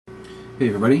Hey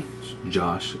everybody, it's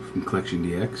Josh from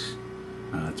CollectionDX.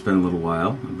 It's been a little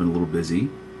while, I've been a little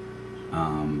busy.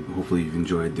 Hopefully you've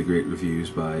enjoyed the great reviews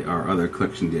by our other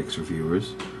CollectionDX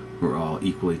reviewers, who are all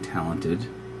equally talented.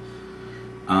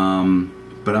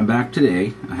 But I'm back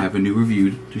today. I have a new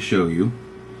review to show you.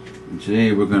 And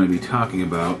today we're going to be talking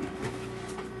about,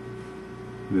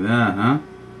 look at that, huh?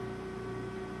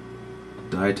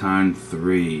 Daitarn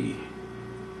 3.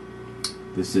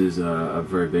 This is a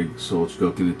very big soul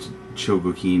Chogokin. It's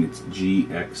Chogokin. It's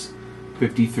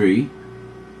GX-53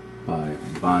 by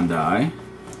Bandai.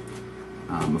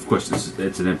 Of course,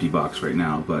 it's an empty box right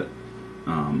now, but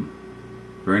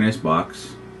very nice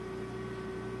box.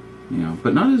 You know,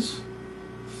 but not as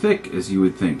thick as you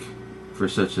would think for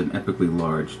such an epically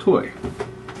large toy.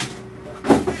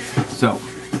 So,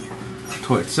 the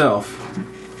toy itself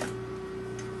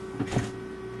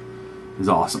is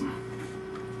awesome.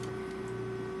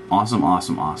 Awesome,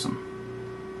 awesome, awesome.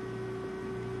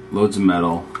 Loads of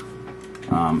metal.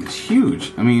 It's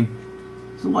huge. I mean,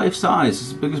 it's life size.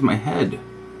 It's as big as my head.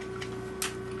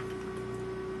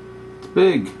 It's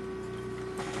big.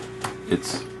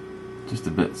 It's just a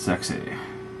bit sexy.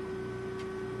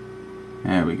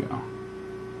 There we go.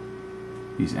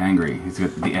 He's angry. He's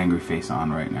got the angry face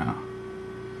on right now.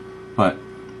 But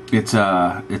it's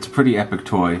a pretty epic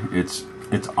toy. It's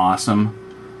awesome.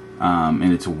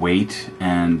 In its weight,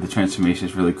 and the transformation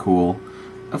is really cool.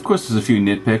 Of course, there's a few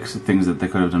nitpicks, things that they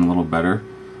could have done a little better,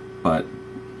 but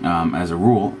as a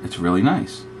rule, it's really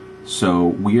nice. So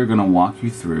we are going to walk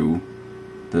you through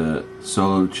the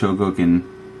Solo Chogokin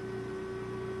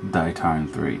Daitarn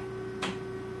 3.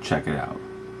 Check it out.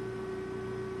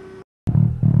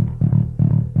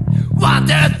 1,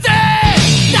 2, 3!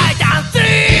 Daitarn 3!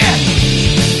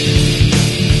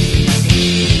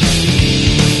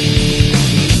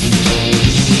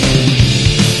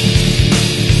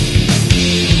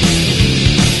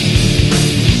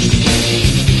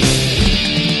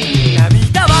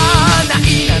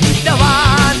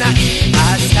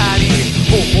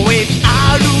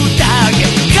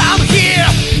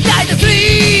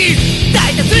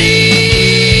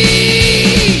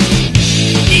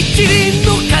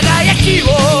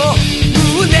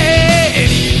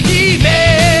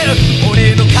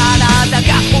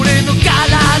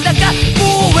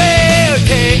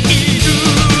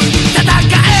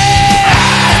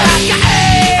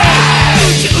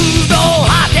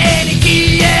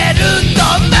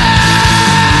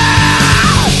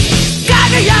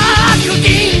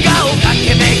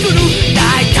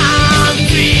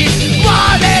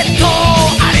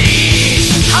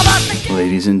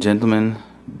 Ladies and gentlemen,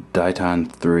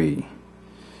 Daitarn 3.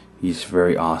 He's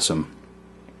very awesome.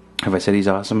 Have I said he's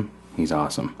awesome? He's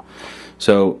awesome.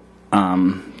 So,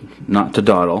 not to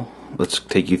dawdle, let's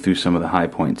take you through some of the high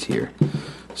points here.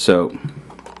 So,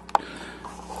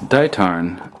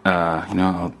 Daitarn,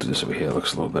 I'll do this over here, it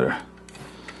looks a little better,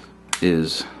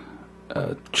 is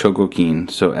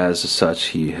Chogokin, so as such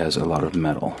he has a lot of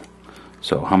metal.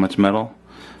 So, how much metal?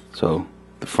 So,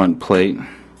 the front plate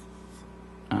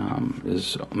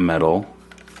is metal.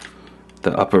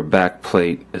 The upper back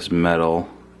plate is metal.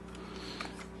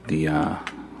 The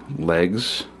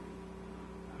legs,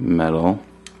 metal.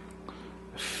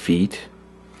 Feet,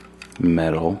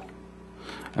 metal.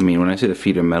 I mean, when I say the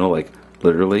feet are metal, like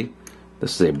literally,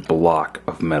 this is a block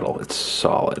of metal. It's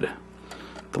solid.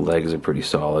 The legs are pretty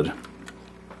solid.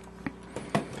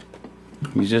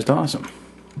 He's just awesome.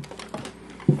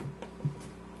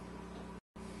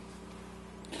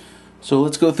 So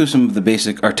let's go through some of the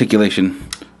basic articulation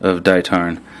of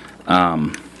Daitarn,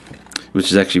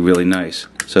 which is actually really nice.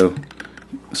 So,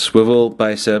 swivel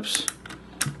biceps,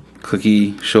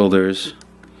 clicky shoulders.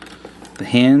 The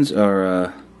hands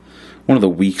are one of the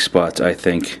weak spots, I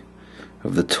think,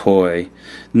 of the toy.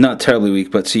 Not terribly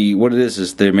weak, but see, what it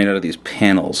is they're made out of these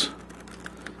panels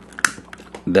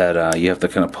that you have to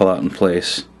kind of pull out in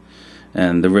place.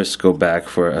 And the wrists go back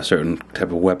for a certain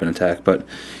type of weapon attack, but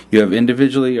you have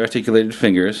individually articulated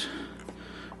fingers,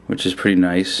 which is pretty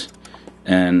nice,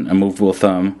 and a movable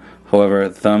thumb. However,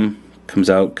 the thumb comes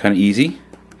out kind of easy.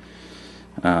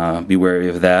 Be wary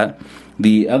of that.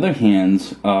 The other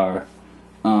hands are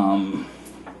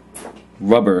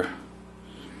rubber,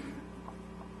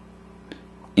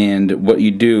 and what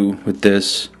you do with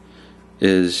this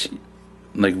is,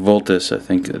 like Voltus, I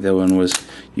think the other one was,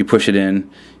 you push it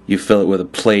in, you fill it with a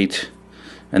plate,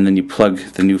 and then you plug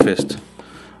the new fist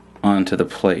onto the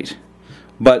plate.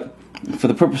 But for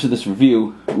the purpose of this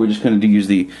review, we're just going to use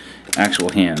the actual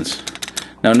hands.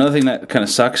 Now, another thing that kind of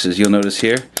sucks is you'll notice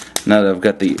here, now that I've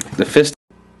got the fist,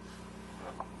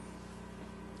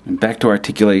 and back to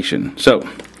articulation. So,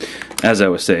 as I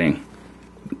was saying,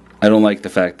 I don't like the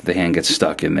fact that the hand gets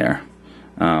stuck in there.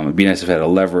 It'd be nice if it had a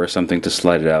lever or something to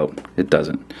slide it out. It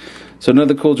doesn't. So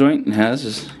another cool joint it has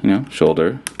is,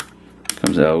 shoulder.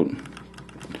 Comes out.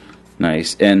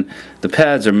 Nice. And the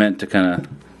pads are meant to kind of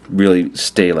really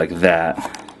stay like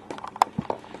that.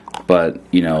 But,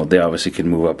 they obviously can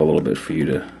move up a little bit for you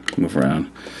to move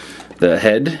around. The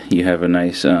head, you have a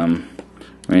nice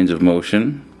range of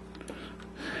motion.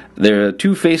 There are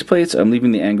 2 face plates. I'm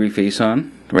leaving the angry face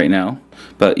on right now.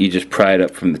 But you just pry it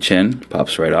up from the chin.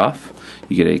 Pops right off.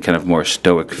 You get a kind of more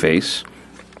stoic face.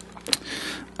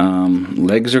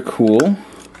 Legs are cool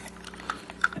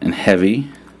and heavy.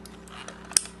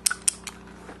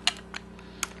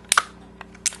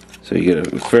 So you get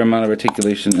a fair amount of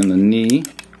articulation in the knee.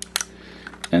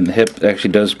 And the hip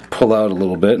actually does pull out a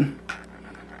little bit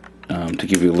to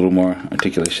give you a little more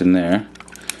articulation there.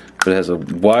 But it has a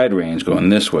wide range going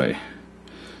this way.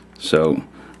 So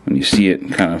when you see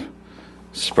it kind of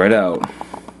spread out,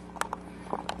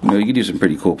 you can do some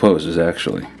pretty cool poses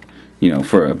actually.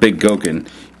 For a big Gokin,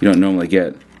 you don't normally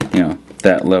get,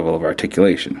 that level of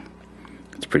articulation.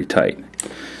 It's pretty tight.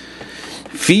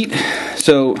 Feet,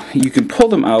 so you can pull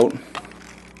them out.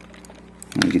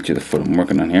 Let me get you the foot I'm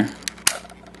working on here.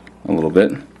 A little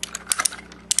bit.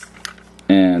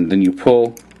 And then you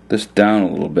pull this down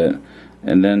a little bit.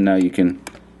 And then now you can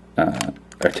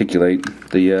articulate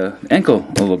the ankle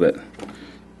a little bit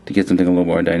to get something a little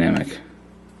more dynamic.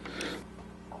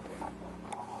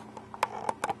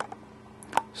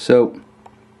 So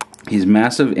he's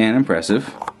massive and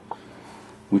impressive,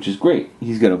 which is great.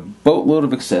 He's got a boatload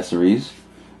of accessories,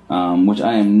 which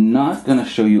I am not going to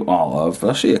show you all of, but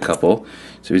I'll show you a couple.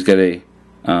 So he's got a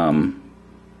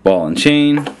ball and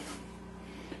chain.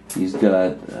 He's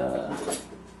got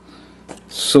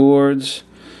swords.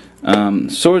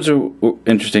 Swords are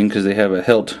interesting because they have a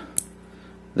hilt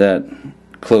that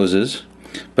closes.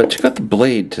 But check out the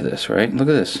blade to this, right? Look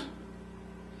at this.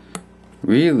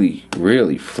 Really,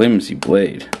 really flimsy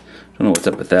blade. Don't know what's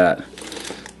up with that.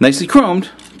 Nicely chromed,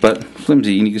 but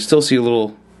flimsy. And you can still see a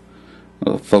little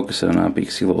focus it or not, but you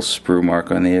can see a little sprue mark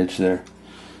on the edge there.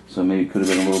 So maybe it could have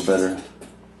been a little better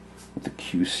with the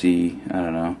QC. I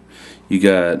don't know. You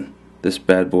got this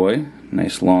bad boy.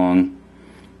 Nice long,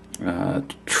 kind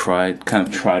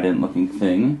of trident looking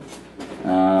thing.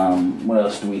 What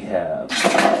else do we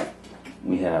have?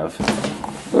 We have,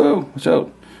 oh, watch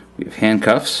out. We have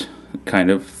handcuffs, kind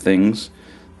of things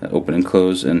that open and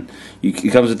close, and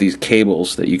it comes with these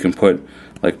cables that you can put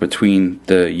like between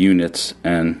the units.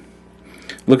 And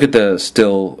look at the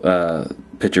still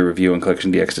picture review on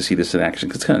CollectionDX to see this in action,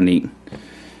 because it's kind of neat.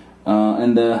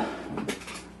 And the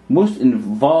most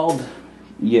involved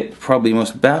yet probably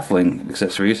most baffling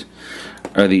accessories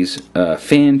are these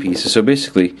fan pieces. So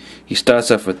basically he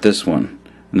starts off with this one,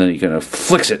 and then he kind of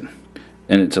flicks it,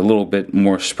 and it's a little bit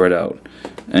more spread out,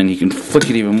 and he can flick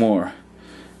it even more,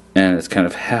 and it's kind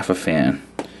of half a fan,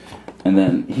 and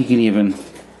then he can even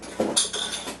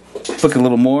flick a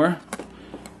little more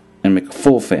and make a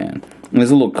full fan. And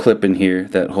there's a little clip in here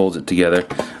that holds it together.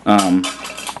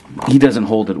 He doesn't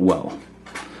hold it well.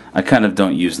 I kind of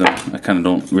don't use them. I kind of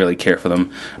don't really care for them.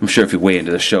 I'm sure if you weigh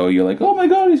into the show, you're like, oh my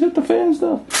god, he's got the fan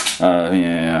stuff.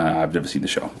 Yeah, I've never seen the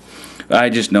show. I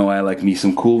just know I like me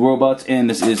some cool robots, and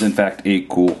this is in fact a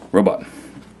cool robot.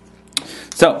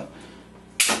 So,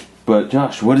 but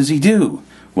Josh, what does he do?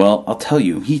 Well, I'll tell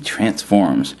you, he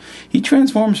transforms. He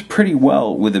transforms pretty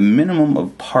well with a minimum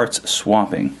of parts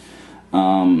swapping.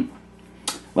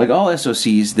 Like all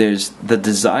SoCs, there's the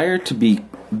desire to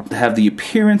have the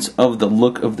appearance of the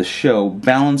look of the show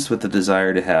balanced with the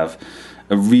desire to have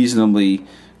a reasonably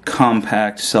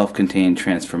compact, self-contained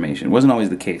transformation. It wasn't always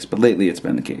the case, but lately it's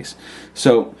been the case.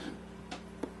 So,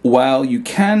 while you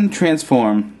can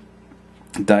transform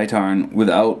Daitarn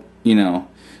without,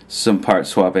 some part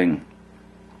swapping,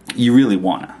 you really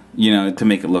wanna, to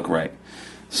make it look right.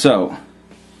 So,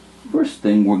 first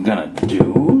thing we're gonna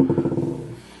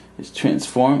do is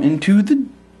transform into the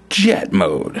jet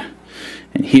mode.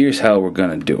 And here's how we're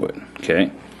gonna do it,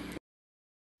 okay?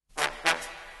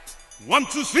 1,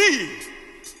 2, 3!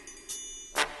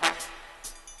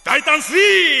 Daitarn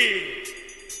 3!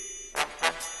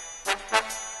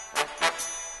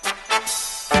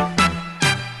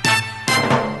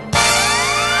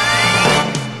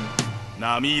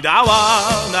 涙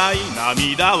はない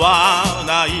涙は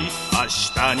ない明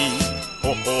日に微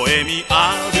笑み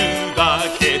あるだ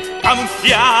け Come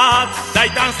here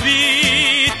Daitarn 3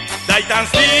 Daitarn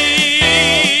 3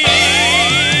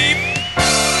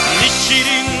日輪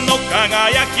の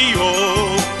輝きを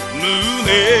胸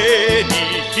に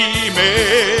秘め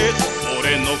俺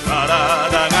の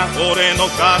体が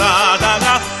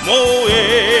燃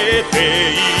え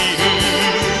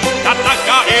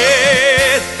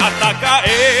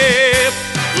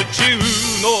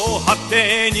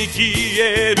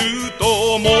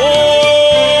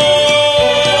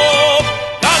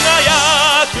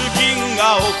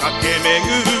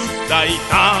大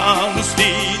胆スピー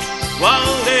ド我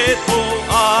と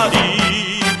あり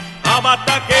羽ば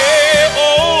たけ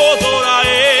大空へ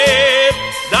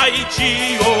大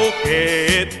地を蹴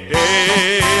って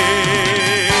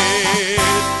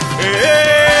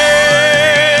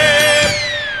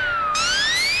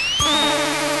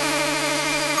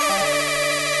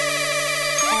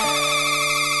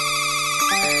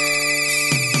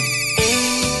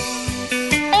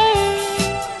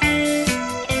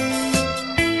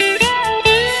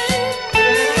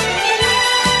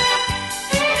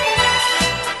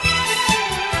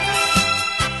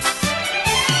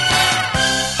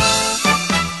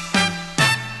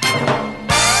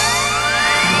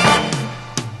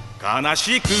悲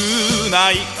しく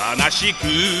ない悲しく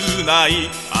ない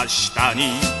明日に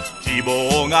希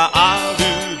望があ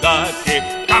るだけ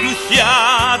カムヒ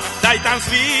ア大胆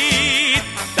スイー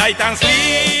ト大胆スイー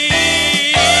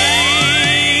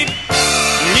ト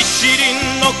日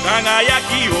輪の輝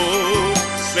きを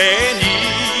背に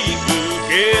受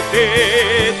けて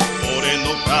俺の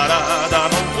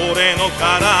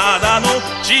体の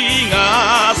血が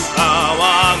騒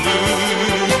ぐ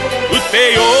打って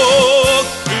よ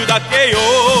だけよ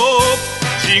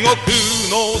地獄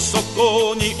の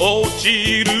底に落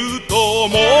ちると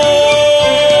も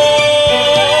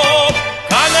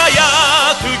輝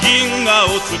く銀河を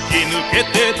突き抜け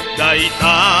て大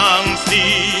胆スイ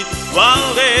ート我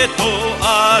と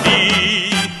あり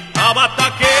羽ば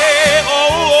たけ大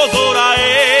空へ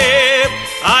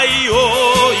愛を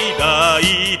抱い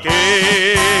て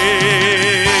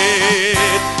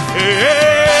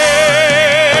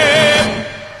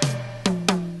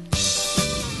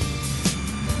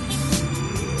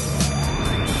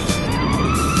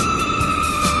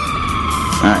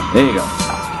Alright, there you go.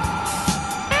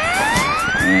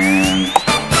 And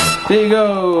there you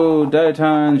go,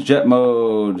 Daitarn's jet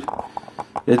mode.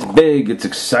 It's big, it's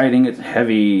exciting, it's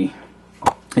heavy.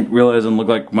 It really doesn't look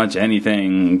like much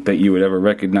anything that you would ever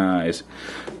recognize.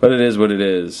 But it is what it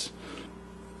is.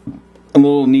 A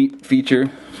little neat feature,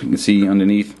 you can see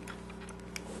underneath.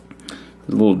 There's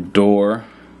a little door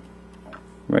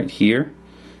right here.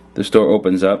 This door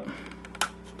opens up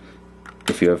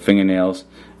if you have fingernails.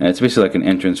 And it's basically like an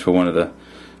entrance for one of the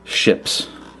ships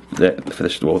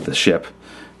the ship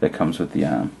that comes with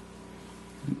the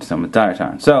some of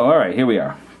Daitarn. So, all right, here we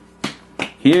are.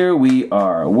 Here we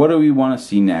are. What do we want to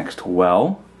see next?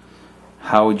 Well,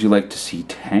 how would you like to see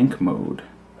tank mode?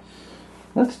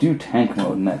 Let's do tank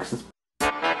mode next.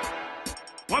 1,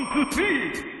 2,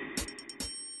 3.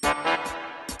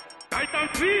 Daitarn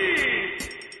 3.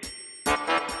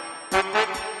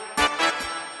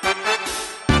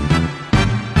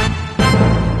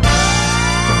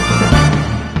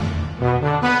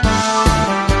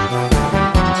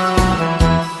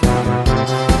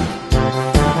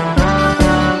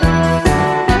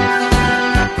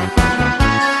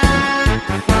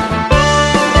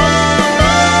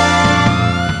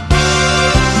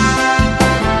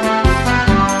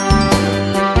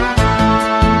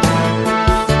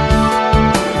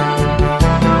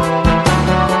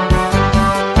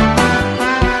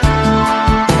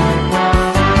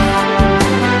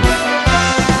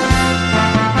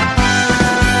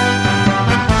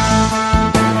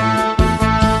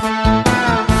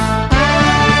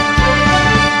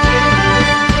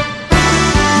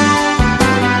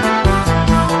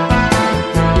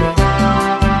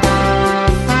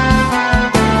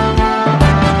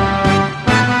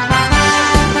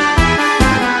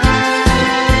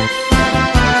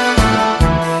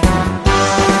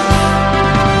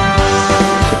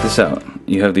 Out.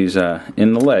 You have these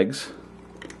in the legs.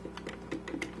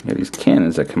 You have these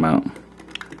cannons that come out.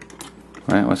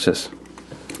 Alright, what's this?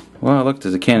 Wow, look,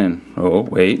 there's a cannon. Oh,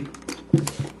 wait.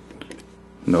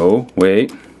 No,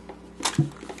 wait.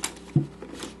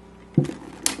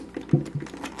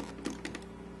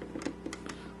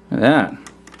 Look at that.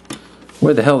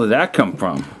 Where the hell did that come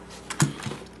from?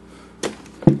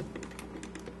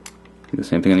 The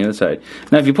same thing on the other side.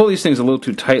 Now, if you pull these things a little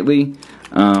too tightly,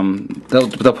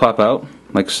 they'll pop out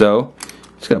like so.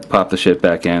 Just gotta pop the shit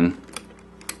back in,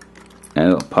 and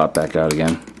it'll pop back out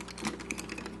again.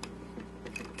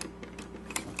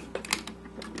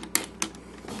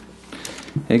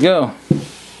 There you go.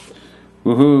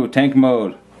 Woohoo! Tank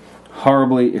mode.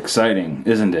 Horribly exciting,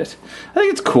 isn't it? I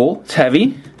think it's cool. It's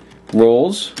heavy.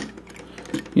 Rolls.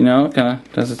 You know, kind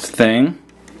of does its thing.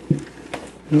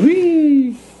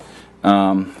 Whee!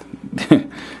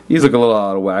 These look a little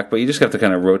out of whack, but you just have to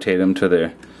kind of rotate them to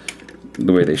the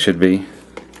way they should be.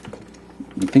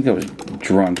 I think I was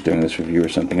drunk doing this review or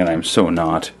something, and I'm so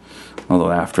not.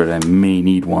 Although after it I may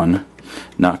need one.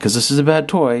 Not because this is a bad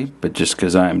toy, but just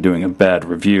because I am doing a bad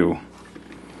review.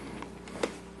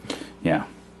 Yeah.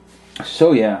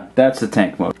 So yeah, that's the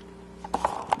tank mode.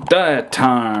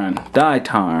 Daitarn,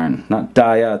 not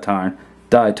Daitarn,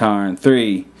 Daitarn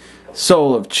 3,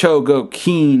 Soul of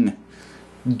Chogokin,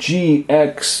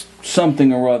 GX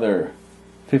something or other,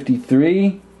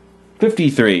 53?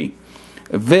 53.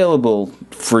 Available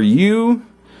for you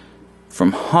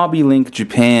from Hobby Link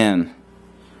Japan.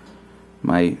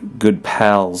 My good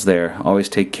pals there always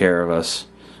take care of us.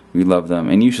 We love them,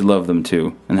 and you should love them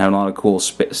too. And have a lot of cool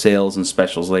sales and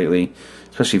specials lately,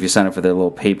 especially if you sign up for their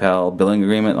little PayPal billing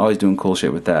agreement. Always doing cool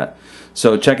shit with that.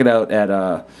 So check it out at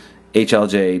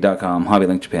hlj.com, Hobby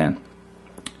Link Japan.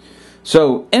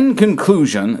 So, in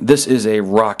conclusion, this is a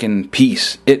rockin'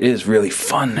 piece. It is really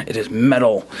fun. It is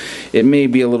metal. It may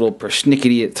be a little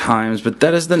persnickety at times, but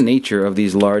that is the nature of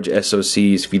these large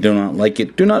SOCs. If you do not like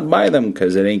it, do not buy them,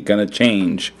 because it ain't gonna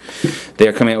change. They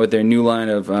are coming out with their new line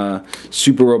of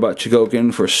Super Robot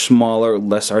Chogokin for smaller,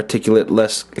 less articulate,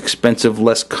 less expensive,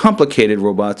 less complicated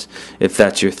robots. If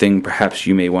that's your thing, perhaps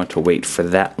you may want to wait for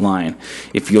that line.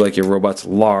 If you like your robots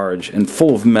large and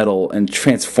full of metal and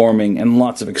transforming and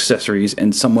lots of accessories,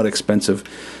 and somewhat expensive,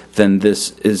 then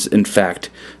this is in fact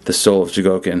the Soul of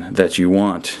Chogokin that you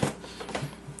want.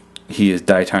 He is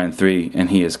Daitarn 3, and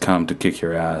he has come to kick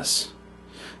your ass.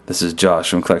 This is Josh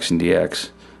from CollectionDX.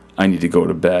 I need to go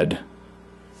to bed.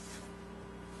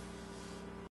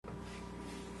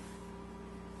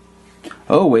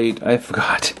 Oh wait, I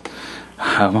forgot.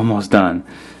 I'm almost done.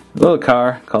 A little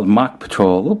car called Mock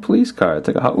Patrol, a little police car. It's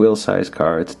like a Hot Wheels sized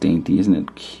car. It's dainty, isn't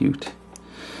it cute?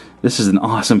 This is an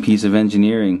awesome piece of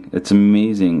engineering. It's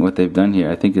amazing what they've done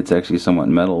here. I think it's actually somewhat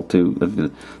metal too.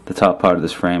 The top part of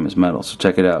this frame is metal, so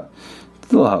check it out.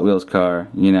 It's a little Hot Wheels car,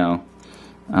 you know,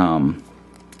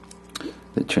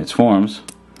 that transforms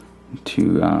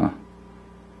into a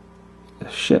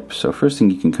ship. So first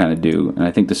thing you can kind of do, and I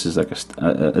think this is like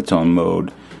its own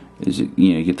mode, is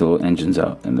you get the little engines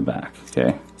out in the back.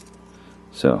 Okay,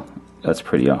 so that's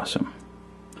pretty awesome.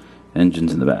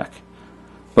 Engines in the back.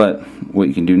 But what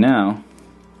you can do now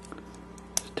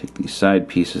is take these side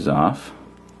pieces off.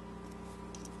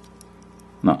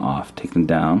 Not off, take them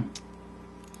down.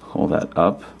 Hold that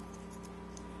up.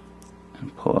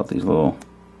 And pull out these little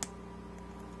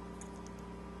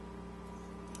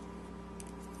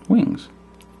wings.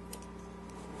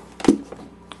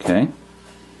 Okay.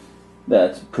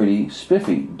 That's pretty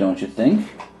spiffy, don't you think?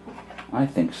 I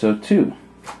think so too.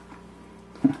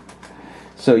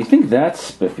 So you think that's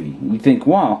spiffy. You think,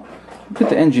 wow, look at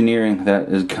the engineering that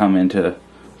has come into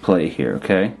play here,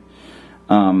 okay?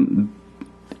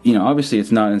 You know, obviously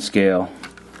it's not in scale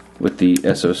with the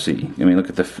SOC. I mean, look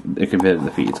at it compared to the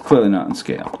feet. It's clearly not in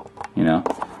scale, you know?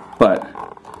 But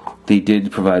they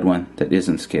did provide one that is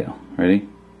in scale. Ready?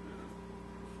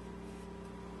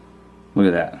 Look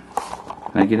at that.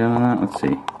 Can I get in on that? Let's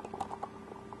see.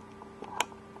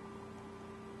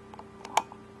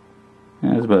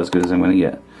 Yeah, that's about as good as I'm going to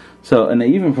get. So, and they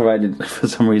even provided, for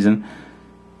some reason,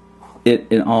 it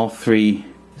in all 3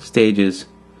 stages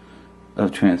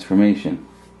of transformation.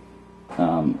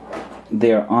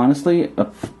 They are honestly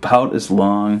about as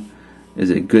long as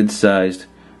a good-sized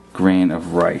grain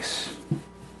of rice.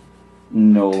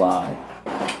 No lie.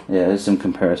 Yeah, there's some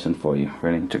comparison for you.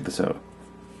 Ready? Check this out.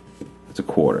 It's a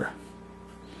quarter.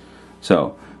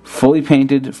 So, fully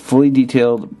painted, fully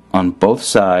detailed on both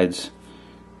sides.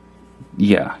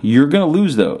 Yeah, you're gonna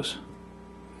lose those.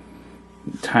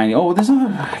 Tiny. Oh, there's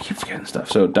another. I keep forgetting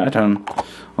stuff. So Daitarn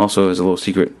also has a little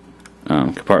secret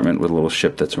compartment with a little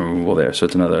ship that's removable there. So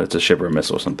it's a ship or a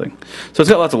missile or something. So it's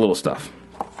got lots of little stuff.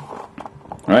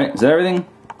 All right, is that everything?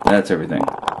 That's everything.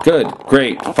 Good,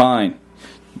 great, fine.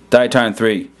 Daitarn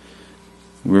 3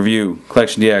 review.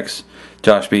 CollectionDX.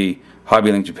 Josh B.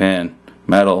 Hobby Link Japan.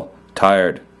 Metal.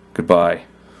 Tired. Goodbye.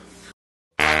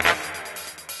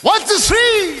 1, 2, 3.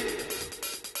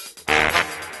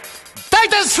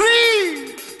 Daitarn 3!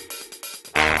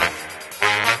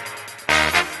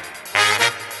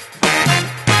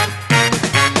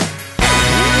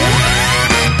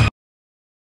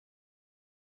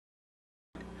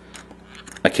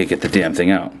 I can't get the damn thing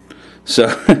out. So,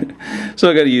 so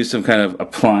I got to use some kind of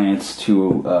appliance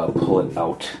to pull it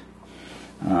out.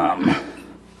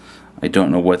 I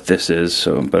don't know what this is,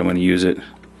 but I'm going to use it.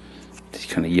 It's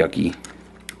kind of yucky.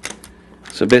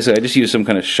 So basically, I just use some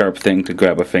kind of sharp thing to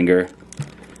grab a finger,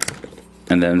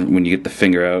 and then when you get the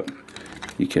finger out,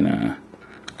 you can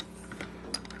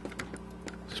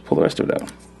just pull the rest of it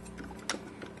out.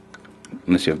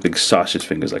 Unless you have big sausage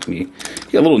fingers like me.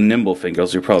 You got little nimble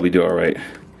fingers, you'll probably do alright.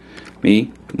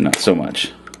 Me, not so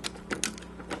much.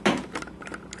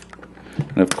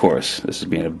 And of course, this is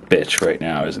being a bitch right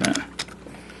now, isn't it?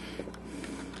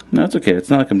 No, it's okay. It's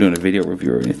not like I'm doing a video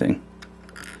review or anything.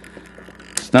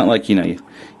 It's not like, you know,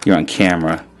 you're on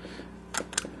camera.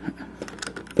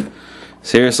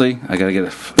 Seriously? I gotta get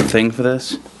a thing for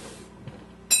this?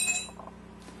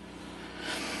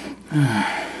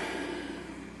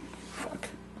 Fuck.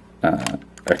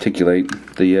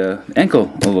 Articulate the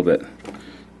ankle a little bit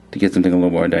to get something a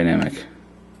little more dynamic.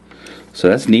 So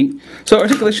that's neat. So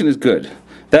articulation is good.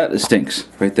 That stinks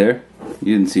right there.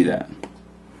 You didn't see that.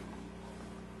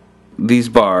 These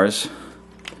bars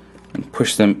and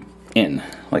push them in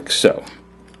like so.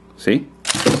 See?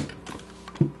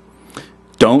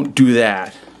 Don't do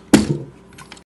that.